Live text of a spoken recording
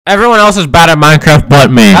Everyone else is bad at Minecraft but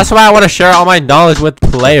me. That's why I want to share all my knowledge with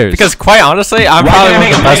players. Because quite honestly, I'm probably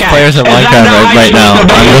one of the best players in Minecraft right now. I'm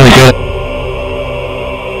really good.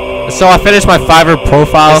 So I finished my Fiverr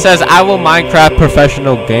profile. It says, I will Minecraft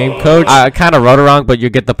professional game coach. I kind of wrote it wrong, but you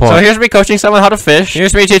get the point. So here's me coaching someone how to fish.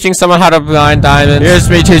 Here's me teaching someone how to mine diamonds. Here's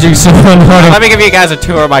me teaching someone how to... Let me give you guys a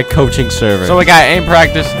tour of my coaching server. So we got aim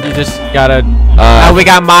practice. You just gotta... we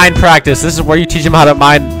got mine practice. This is where you teach them how to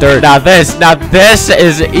mine dirt. Now this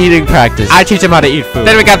is eating practice. I teach them how to eat food.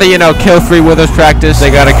 Then we got the, kill free withers practice. They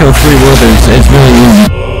gotta kill free withers. It's really easy.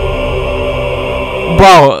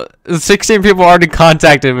 Bro, 16 people already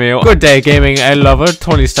contacted me. Good day, gaming a lover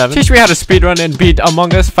 27. Teach me how to speedrun and beat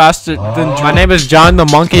Among Us faster than... My name is John the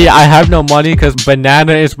Monkey. I have no money because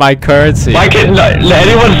banana is my currency. Why can't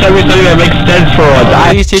anyone send me something that makes sense for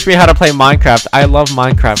us? Please teach me how to play Minecraft. I love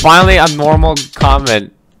Minecraft. Finally, a normal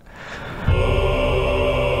comment.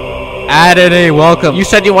 Atony, welcome. You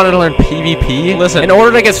said you wanted to learn PvP? Listen, in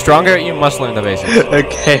order to get stronger, you must learn the basics.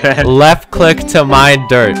 Okay, man. Left click to mine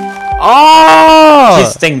dirt. Oh!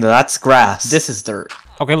 This thing, that's grass. This is dirt.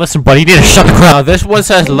 Okay, listen, buddy, you need to shut the crowd. This one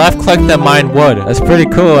says left click to mine wood. That's pretty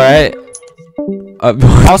cool, right?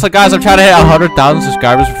 Also, guys, I'm trying to hit 100,000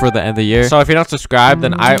 subscribers before the end of the year. So if you don't subscribe,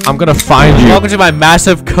 then I'm gonna find you. Welcome to my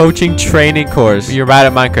massive coaching training course. You're bad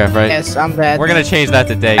at Minecraft, right? Yes, I'm bad. We're gonna change that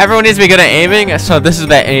today. Everyone needs to be good at aiming, so this is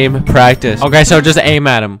the aim practice. Okay, so just aim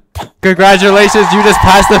at him. Congratulations, you just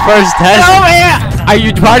passed the first test. Oh, man! Are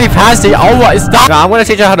you already passed it? Oh, what? Stop! Now, I'm gonna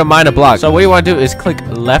teach you how to mine a block. So what you want to do is click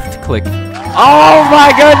left click. Oh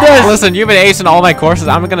my goodness! Listen, you've been acing all my courses.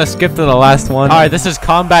 I'm gonna skip to the last one. Alright, this is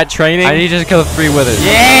combat training. I need you to kill 3 withers.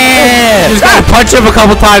 Yeah! You just gotta punch him a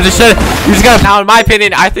couple times. You just gotta... Now, in my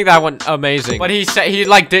opinion, I think that went amazing. But he said he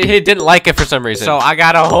didn't like it for some reason. So I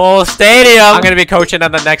got a whole stadium. I'm gonna be coaching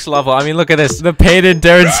at the next level. I mean, look at this. The paid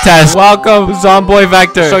endurance test. Welcome,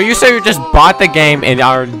 ZomboyVector. So you say you just bought the game and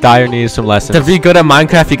our dire needs some lessons. To be good at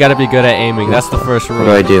Minecraft, you gotta be good at aiming. That's the first rule. What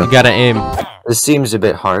do I do? You gotta aim. This seems a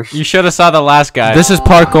bit harsh. You should have saw the last guy. This is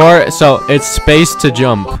parkour, so it's space to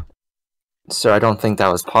jump. So I don't think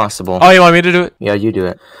that was possible. Oh, you want me to do it? Yeah, you do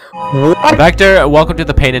it. Vector, welcome to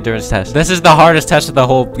the pain endurance test. This is the hardest test of the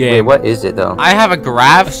whole game. Wait, what is it though? I have a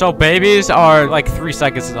graph, so babies are like 3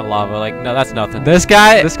 seconds in the lava. Like, no, that's nothing. This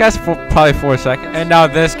guy's probably 4 seconds. And now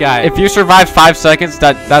this guy. If you survive 5 seconds,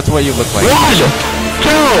 that's what you look like. 1, 2,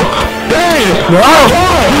 3,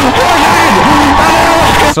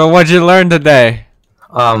 So what'd you learn today?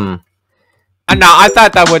 Now, I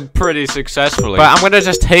thought that went pretty successfully. But I'm gonna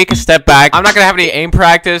just take a step back. I'm not gonna have any aim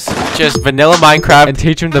practice. Just vanilla Minecraft and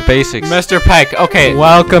teach him the basics. Mr. Peck, okay,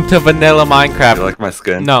 welcome to vanilla Minecraft. You like my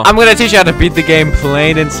skin? No. I'm gonna teach you how to beat the game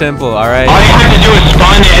plain and simple, alright? All you have to do is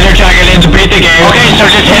spawn the ender dragon in to beat the game. Okay, so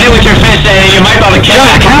just hit it with your fist and you might be able to kill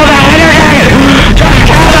that. Kill the ender dragon! Just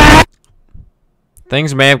kill that!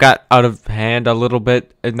 Things may have got out of hand a little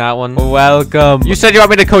bit in that one. Welcome. You said you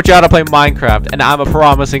want me to coach you how to play Minecraft, and I'm a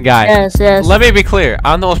promising guy. Yes, yes. Let me be clear.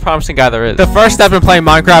 I'm the most promising guy there is. The first step in playing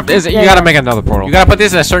Minecraft is you gotta make another portal. You gotta put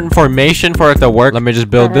this in a certain formation for it to work. Let me just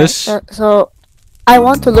build this. So, I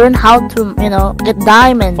want to learn how to, get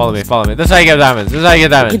diamonds. Follow me, follow me. This is how you get diamonds. This is how you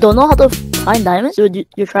get diamonds. You don't know how to find diamonds? Dude,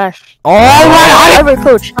 you're trash. Alright! Fiverr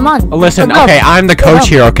coach, come on. Listen, okay, I'm the coach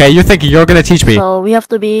here, okay? You think you're gonna teach me. So, we have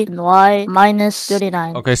to be Y minus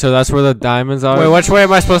 39. Okay, so that's where the diamonds are? Wait, which way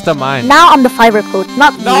am I supposed to mine? Now I'm the Fiverr coach,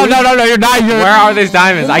 not you. No, you're not. Where are these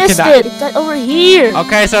diamonds? You missed it. It's right over here.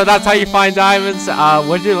 Okay, so that's how you find diamonds.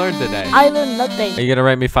 What'd you learn today? I learned nothing. Are you gonna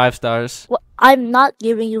rate me 5 stars? Well, I'm not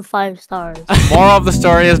giving you 5 stars. Moral of the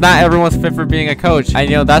story is not everyone's fit for being a coach.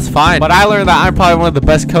 And that's fine. But I learned that I'm probably one of the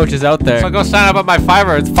best coaches out there. So go sign up at my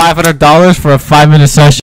Fiverr. It's $500 for a 5-minute session.